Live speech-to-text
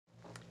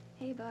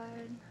Hey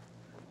bud,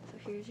 so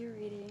here's your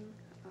reading.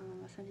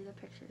 I'll send you the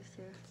pictures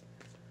too.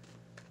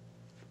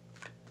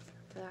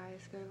 For the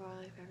highest good of all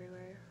life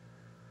everywhere.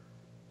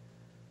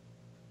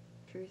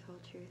 Truth, whole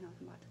truth,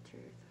 nothing but the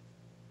truth.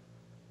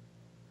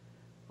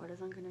 What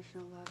does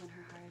unconditional love and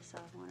her higher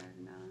self want her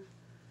to know?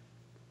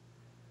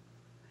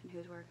 And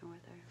who's working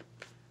with her?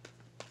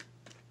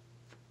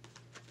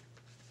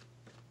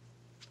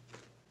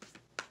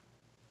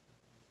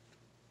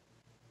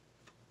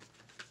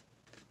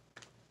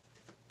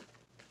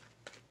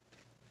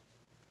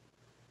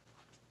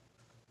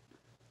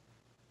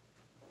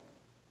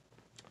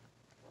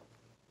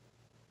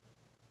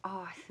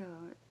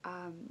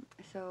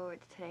 So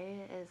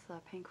today is the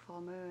pink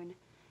full moon,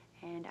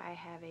 and I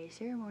have a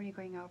ceremony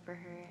going out for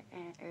her,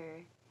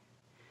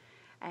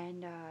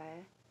 and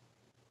I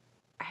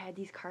had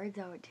these cards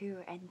out too,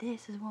 and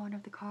this is one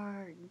of the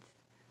cards.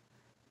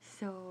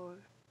 So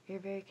you're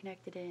very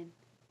connected in.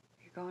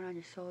 You're going on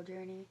your soul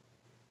journey.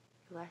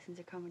 Your lessons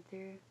are coming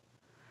through.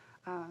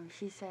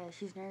 She says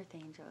she's an earth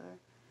angel.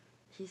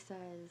 She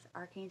says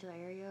Archangel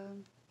Ariel,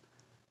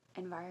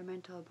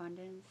 environmental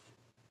abundance,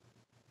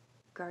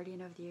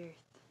 guardian of the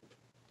earth.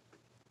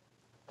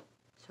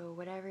 So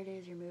whatever it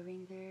is you're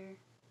moving through,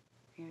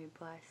 you're gonna be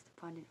blessed,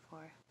 abundant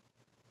for.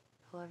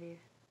 I love you.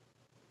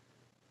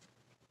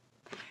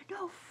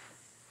 No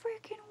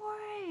freaking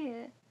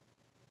way!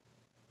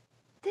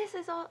 This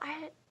is all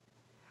I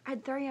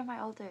had 3 on my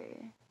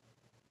altar,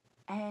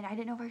 and I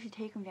didn't know if I should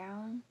take them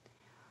down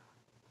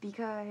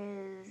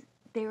because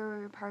they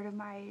were part of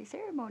my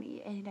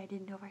ceremony, and I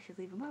didn't know if I should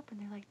leave them up.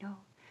 And they're like, "No,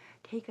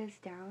 take us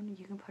down.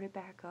 You can put it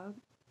back up.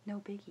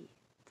 No biggie.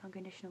 It's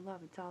unconditional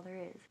love. It's all there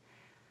is."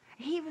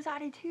 He was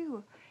on it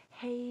too.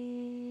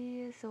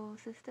 Hey, soul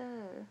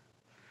sister.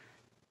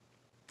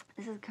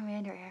 This is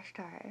Commander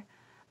Ashtar.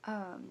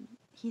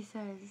 He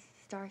says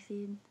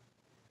starseed,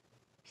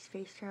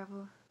 space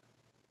travel,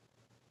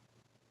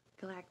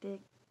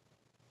 galactic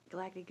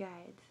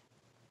guides.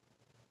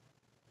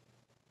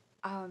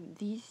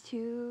 These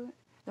two,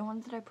 the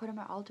ones that I put on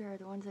my altar, are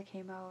the ones that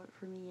came out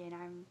for me, and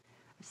I'm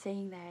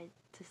saying that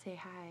to say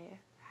hi.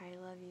 Hi, I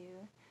love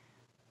you,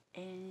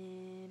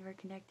 and we're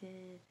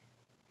connected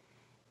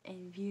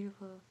in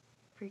beautiful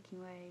freaking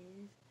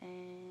ways,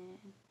 and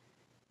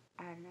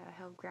I don't know,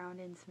 help ground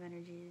in some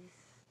energies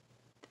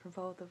for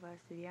both of us,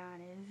 to be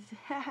honest.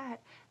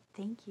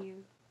 Thank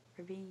you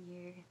for being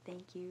here.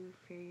 Thank you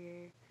for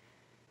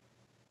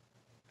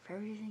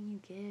everything you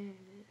give,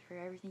 for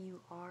everything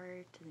you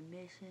are to the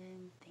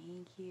mission.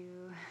 Thank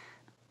you.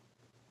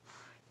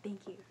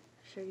 Thank you.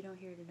 I'm sure you don't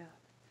hear it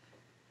enough.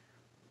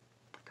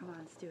 Come on,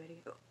 let's do it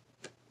again.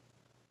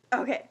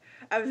 Okay,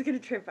 I was gonna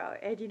trip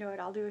out, and you know what,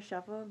 I'll do a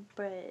shuffle,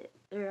 but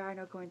there are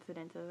no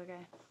coincidences,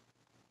 okay?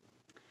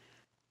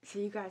 So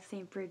you got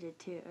St. Bridget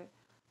too.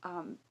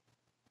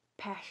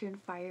 Passion,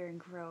 fire, and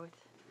growth.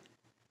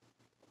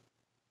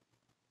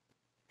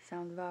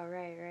 Sounds about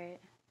right, right?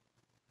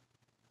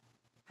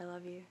 I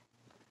love you.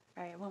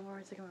 Alright, one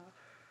more to come out.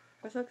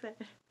 I'm so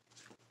excited.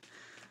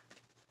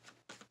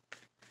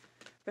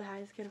 For the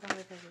highest good of all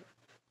life ever.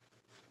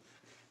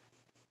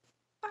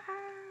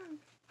 Wow!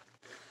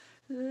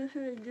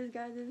 Just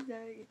got this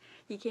day.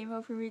 He came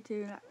out for me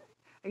too.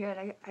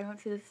 Again, I don't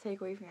see this take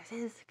away from me. I say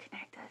this to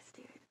connect us,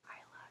 dude. I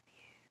love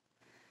you.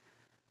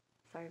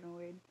 Sorry if I'm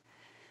weird.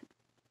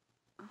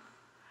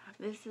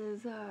 This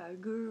is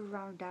Guru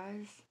Ram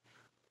Das.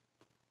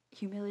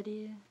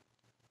 Humility,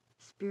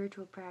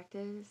 spiritual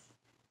practice,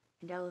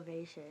 and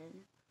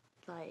elevation.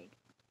 Like,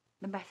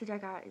 the message I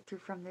got through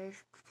from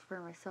this for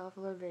myself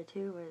a little bit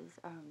too was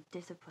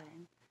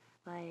discipline.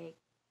 Like,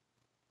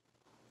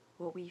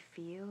 what we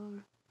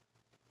feel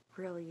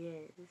really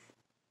is.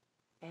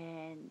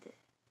 And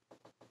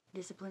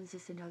discipline's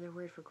just another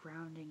word for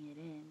grounding it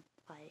in,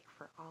 like,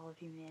 for all of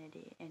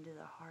humanity into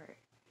the heart.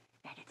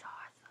 And it's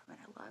awesome, and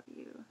I love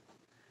you.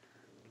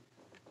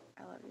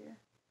 I love you.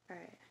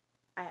 Alright.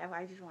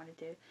 I just wanted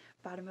to.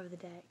 Bottom of the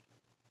deck.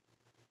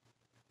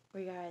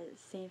 We got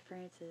St.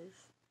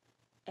 Francis.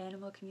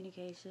 Animal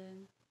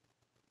communication.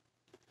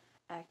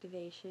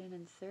 Activation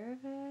and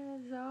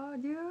service. Oh,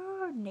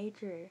 dude.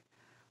 Nature.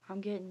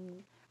 I'm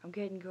getting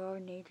go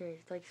in nature.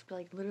 It's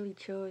like literally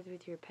chill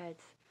with your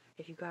pets.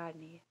 If you got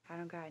any. I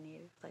don't got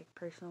any, like,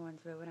 personal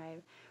ones, but when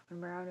I'm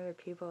around other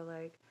people,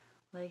 like,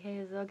 hey,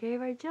 is it okay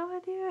if I chill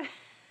with you?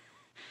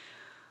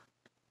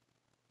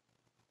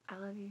 I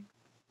love you.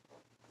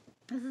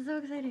 This is so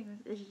exciting.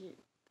 This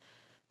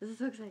is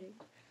so exciting.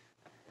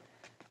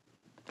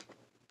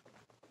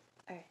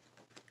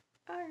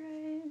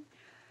 Alright.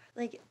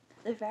 Like,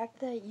 the fact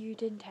that you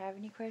didn't have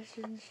any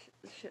questions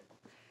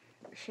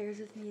shares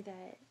with me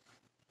that,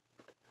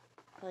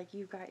 like,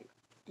 you're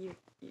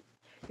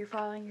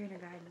following your inner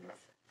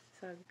guidance.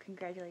 So,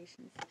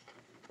 congratulations.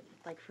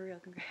 Like, for real,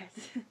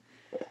 congrats.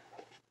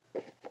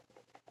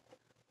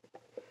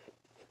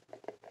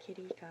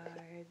 Kitty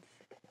cards.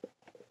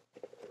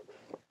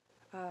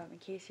 In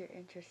case you're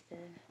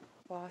interested,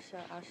 well,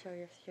 I'll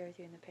share with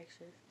you in the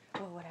pictures.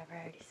 Well, whatever,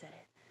 I already said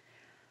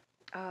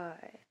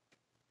it.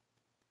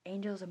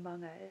 Angels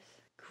Among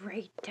Us.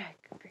 Great deck.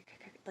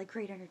 like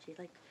great energy,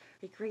 like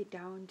great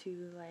down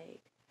to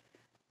like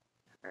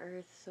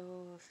earth,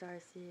 soul, star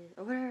seed,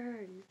 or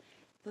whatever.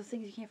 Those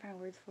things you can't find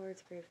words for.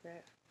 It's great for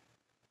that.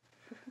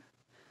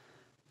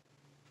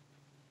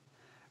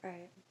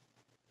 Alright.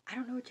 I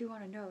don't know what you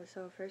want to know,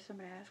 so first I'm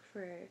gonna ask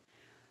for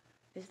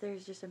is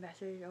there's just a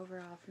message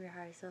overall from your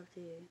higher self to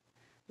you.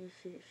 If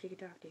she could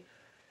talk to you.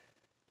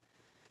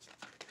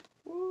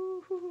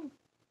 Woohoo!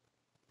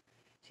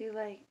 See,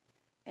 like,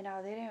 and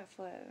now they didn't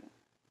flip.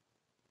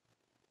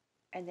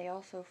 And they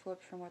also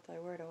flipped from what they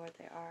were to what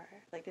they are.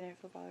 Like, they didn't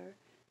flip all over.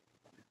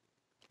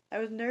 I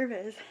was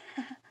nervous.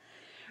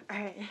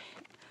 Alright.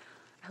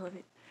 I love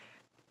it.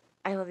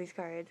 I love these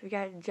cards. We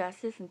got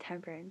Justice and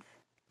Temperance.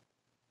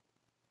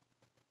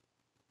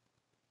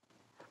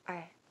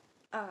 Alright.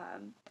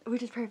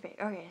 Which is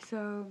perfect. Okay,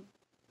 so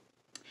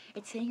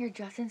it's saying your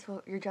justice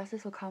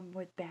will come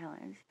with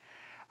balance.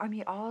 I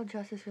mean, all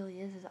justice really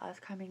is us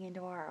coming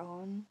into our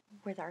own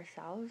with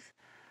ourselves,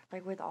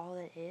 like with all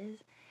that is,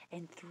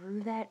 and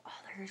through that,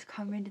 others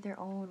come into their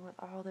own with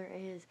all there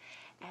is.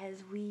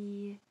 As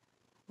we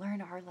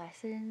learn our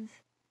lessons,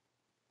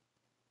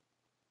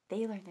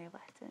 they learn their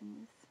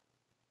lessons.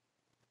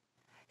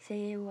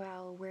 Say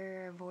while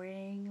we're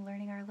avoiding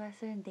learning our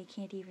lesson, they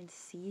can't even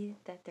see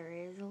that there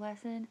is a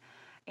lesson,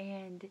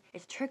 and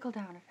it's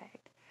trickle-down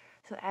effect.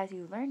 So as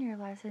you learn your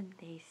lesson,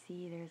 they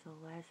see there's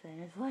a lesson.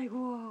 It's like,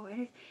 whoa,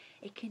 and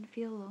it can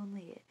feel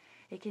lonely.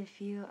 It can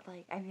feel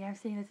like, I mean, I'm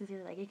saying this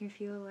is like, it can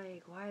feel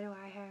like, why do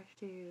I have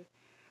to,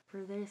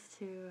 for this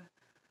to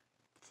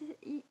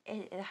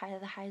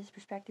the highest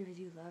perspective is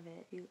you love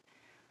it.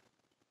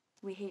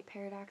 We hate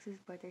paradoxes,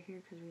 but they're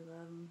here because we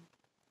love them.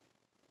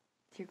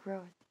 It's your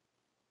growth.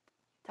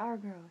 It's our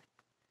growth.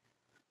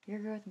 Your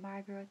growth,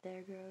 my growth,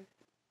 their growth.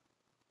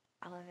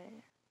 I love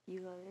it.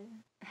 You love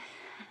it.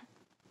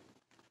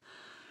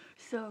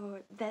 So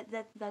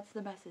that's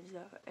the message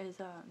though,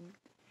 is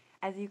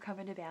as you come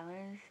into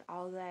balance,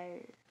 all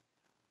that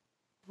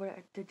what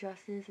the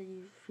justice that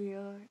you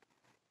feel,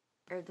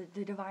 or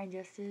the divine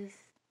justice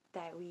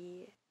that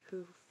we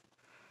who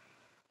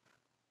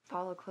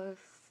follow close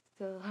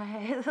to the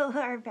line,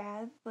 our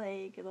path,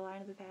 like the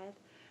line of the path.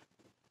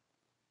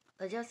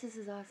 The justice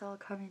is us all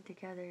coming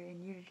together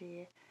in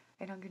unity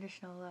and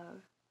unconditional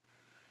love.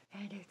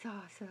 And it's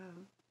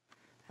awesome.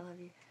 I love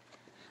you.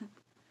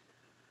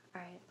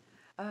 Alright.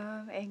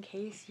 In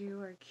case you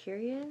were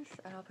curious,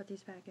 and I'll put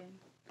these back in.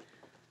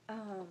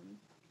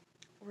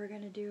 We're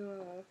gonna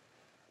do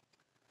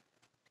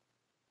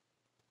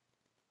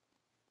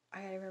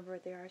I gotta remember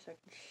what they are so I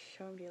can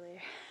show them to you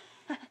later.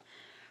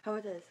 How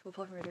about this? We'll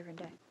pull from a different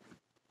deck.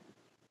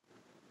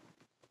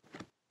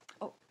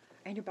 Oh,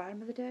 and your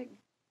bottom of the deck?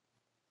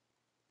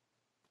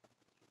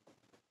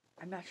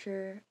 I'm not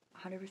sure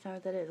 100%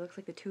 what that is. It looks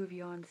like the Two of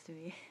Yawns to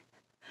me.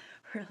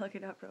 We're gonna look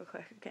it up real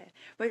quick, okay?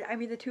 But I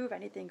mean, the two of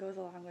anything goes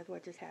along with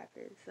what just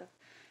happened, so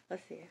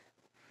let's see.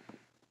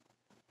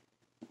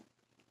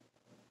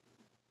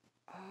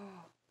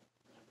 Oh,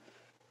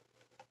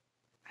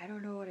 I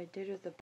don't know what I did with the